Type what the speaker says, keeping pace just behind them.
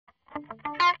Hello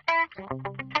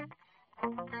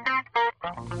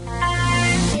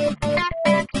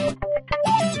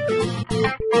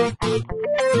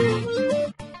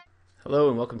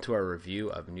and welcome to our review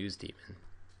of Newsdemon.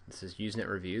 This is Usenet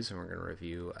Reviews, and we're going to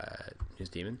review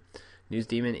Newsdemon.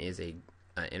 Newsdemon is a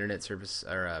internet service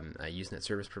or a Usenet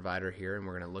service provider here, and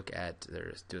we're going to look at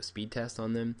do a speed test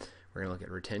on them. We're going to look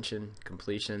at retention,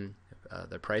 completion,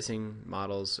 the pricing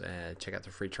models, check out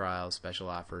their free trials, special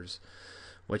offers,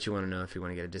 what you want to know if you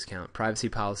want to get a discount, privacy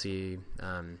policy,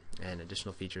 and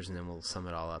additional features, and then we'll sum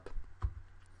it all up.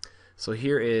 So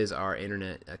here is our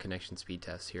internet connection speed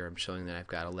test. Here I'm showing that I've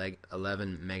got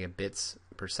 11 megabits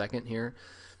per second here,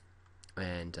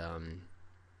 and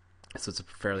so it's a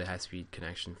fairly high speed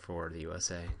connection for the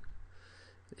USA.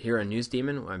 Here on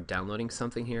Newsdemon, I'm downloading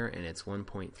something here, and it's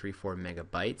 1.34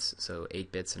 megabytes, so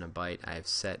 8 bits in a byte. I've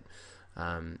set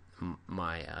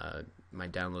my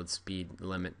download speed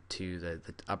limit to the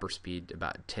upper speed,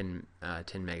 about 10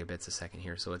 megabits a second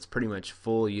here, so it's pretty much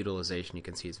full utilization. You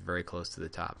can see it's very close to the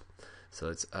top, so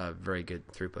it's a very good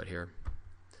throughput here.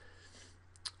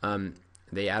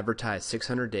 They advertise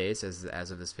 600 days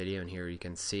as of this video, and here you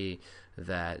can see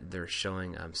that they're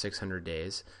showing 600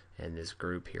 days in this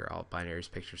group here, all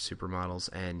binaries, pictures, supermodels,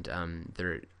 and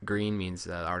their green means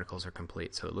the articles are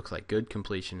complete, so it looks like good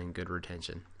completion and good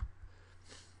retention.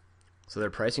 So their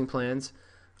pricing plans,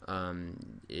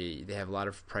 they have a lot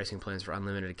of pricing plans for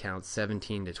unlimited accounts,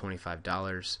 $17 to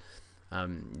 $25.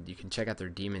 You can check out their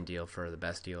Demon deal for the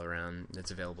best deal around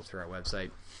that's available through our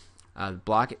website.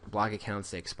 Block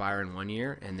accounts, they expire in 1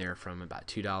 year, and they're from about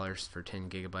 $2 for 10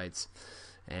 gigabytes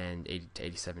and $80 to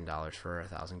 $87 for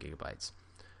 1,000 gigabytes.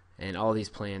 And all these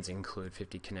plans include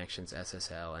 50 connections,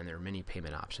 SSL, and there are many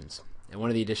payment options. And one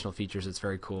of the additional features that's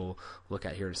very cool, we'll look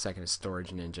at here in a second, is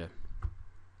Storage Ninja.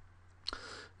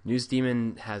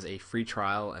 Newsdemon has a free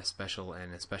trial, a special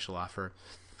offer.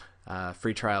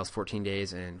 Free trial is 14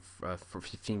 days and for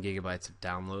 15 gigabytes of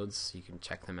downloads. You can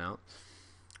check them out.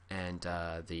 And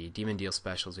the Demon deal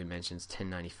specials we mentioned is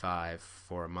 $10.95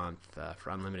 for a month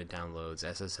for unlimited downloads,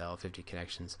 SSL, 50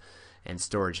 connections, and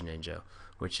Storage Ninja,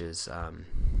 which is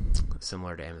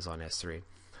similar to Amazon S3.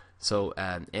 So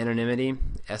anonymity,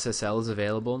 SSL is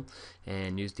available,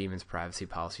 and Newsdemon's privacy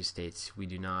policy states we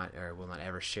do not or will not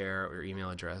ever share your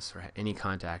email address or any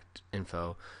contact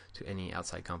info to any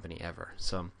outside company ever.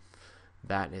 So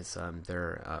that is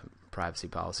their privacy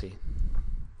policy.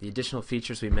 The additional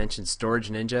features we mentioned,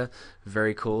 Storage Ninja,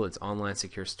 very cool. It's online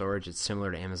secure storage. It's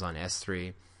similar to Amazon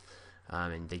S3,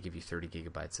 and they give you 30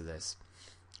 gigabytes of this.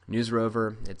 News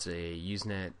Rover, it's a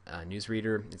Usenet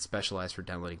newsreader. It's specialized for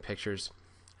downloading pictures,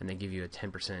 and they give you a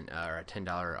 10% or a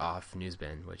 $10 off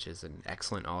Newsbin, which is an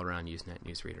excellent all-around Usenet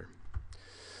newsreader.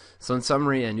 So in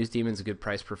summary, Newsdemon is a good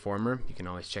price performer. You can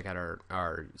always check out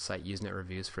our site Usenet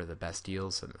Reviews for the best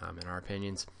deals in our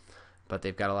opinions. But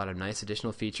they've got a lot of nice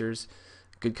additional features,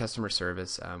 good customer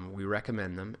service. We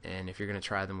recommend them, and if you're going to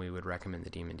try them, we would recommend the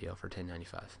Demon deal for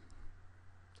 $10.95.